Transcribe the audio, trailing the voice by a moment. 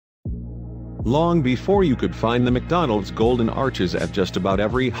Long before you could find the McDonald's golden arches at just about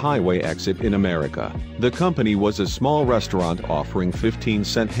every highway exit in America, the company was a small restaurant offering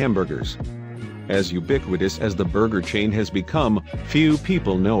 15-cent hamburgers. As ubiquitous as the burger chain has become, few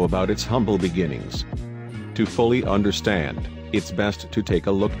people know about its humble beginnings. To fully understand, it's best to take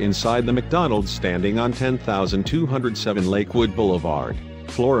a look inside the McDonald's standing on 10,207 Lakewood Boulevard,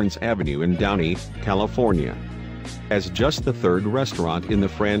 Florence Avenue in Downey, California. As just the third restaurant in the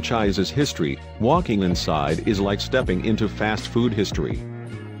franchise's history, walking inside is like stepping into fast food history.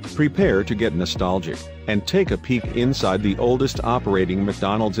 Prepare to get nostalgic, and take a peek inside the oldest operating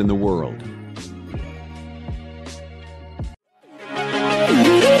McDonald's in the world.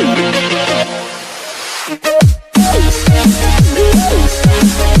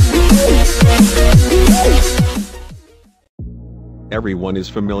 Everyone is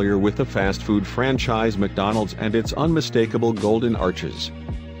familiar with the fast food franchise McDonald's and its unmistakable golden arches.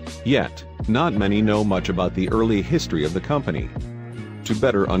 Yet, not many know much about the early history of the company. To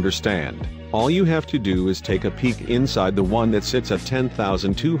better understand, all you have to do is take a peek inside the one that sits at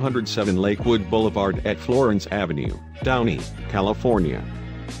 10,207 Lakewood Boulevard at Florence Avenue, Downey, California.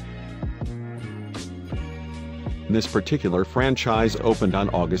 This particular franchise opened on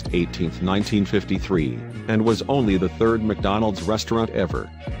August 18, 1953, and was only the third McDonald's restaurant ever.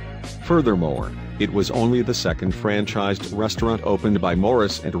 Furthermore, it was only the second franchised restaurant opened by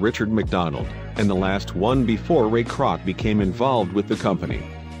Morris and Richard McDonald, and the last one before Ray Kroc became involved with the company.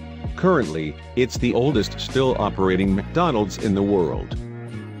 Currently, it's the oldest still operating McDonald's in the world.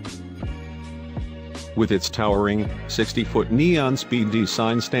 With its towering, 60-foot neon speed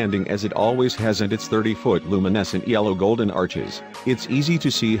sign standing as it always has and its 30-foot luminescent yellow golden arches, it's easy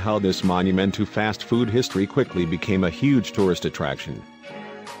to see how this monument to fast food history quickly became a huge tourist attraction.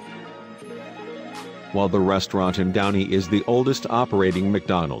 While the restaurant in Downey is the oldest operating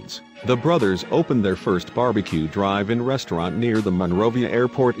McDonald's, the brothers opened their first barbecue drive-in restaurant near the Monrovia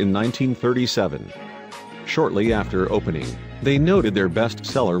Airport in 1937. Shortly after opening, they noted their best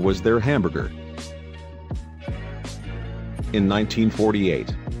seller was their hamburger. In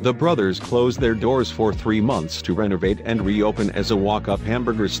 1948, the brothers closed their doors for 3 months to renovate and reopen as a walk-up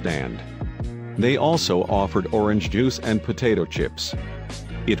hamburger stand. They also offered orange juice and potato chips.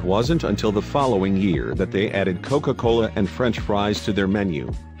 It wasn't until the following year that they added Coca-Cola and French fries to their menu.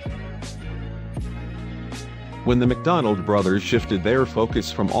 When the McDonald brothers shifted their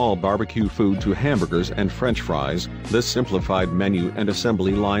focus from all barbecue food to hamburgers and French fries, the simplified menu and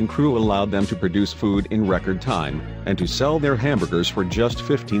assembly line crew allowed them to produce food in record time, and to sell their hamburgers for just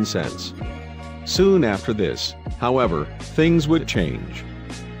 15 cents. Soon after this, however, things would change.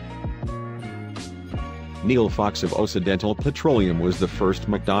 Neil Fox of Occidental Petroleum was the first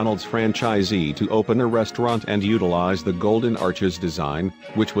McDonald's franchisee to open a restaurant and utilize the Golden Arches design,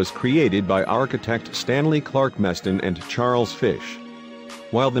 which was created by architect Stanley Clark Meston and Charles Fish.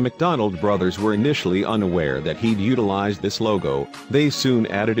 While the McDonald brothers were initially unaware that he'd utilized this logo, they soon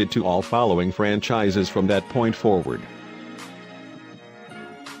added it to all following franchises from that point forward.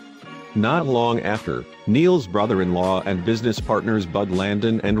 Not long after, Neil's brother-in-law and business partners Bud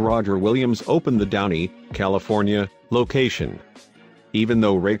Landon and Roger Williams opened the Downey, California, location. Even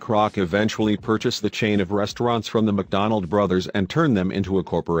though Ray Kroc eventually purchased the chain of restaurants from the McDonald brothers and turned them into a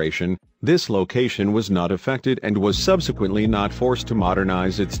corporation, this location was not affected and was subsequently not forced to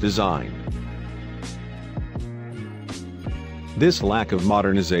modernize its design. This lack of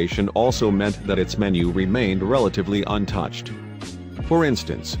modernization also meant that its menu remained relatively untouched. For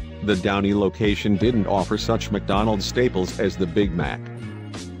instance, the Downey location didn't offer such McDonald's staples as the Big Mac.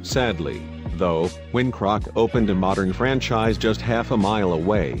 Sadly, though, when Kroc opened a modern franchise just half a mile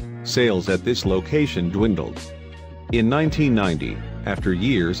away, sales at this location dwindled. In 1990, after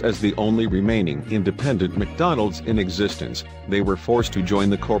years as the only remaining independent McDonald's in existence, they were forced to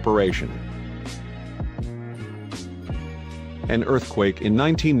join the corporation. An earthquake in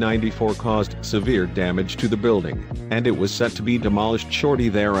 1994 caused severe damage to the building, and it was set to be demolished shortly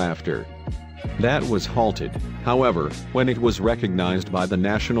thereafter. That was halted, however, when it was recognized by the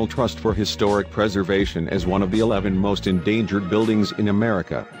National Trust for Historic Preservation as one of the 11 most endangered buildings in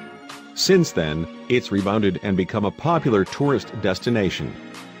America. Since then, it's rebounded and become a popular tourist destination.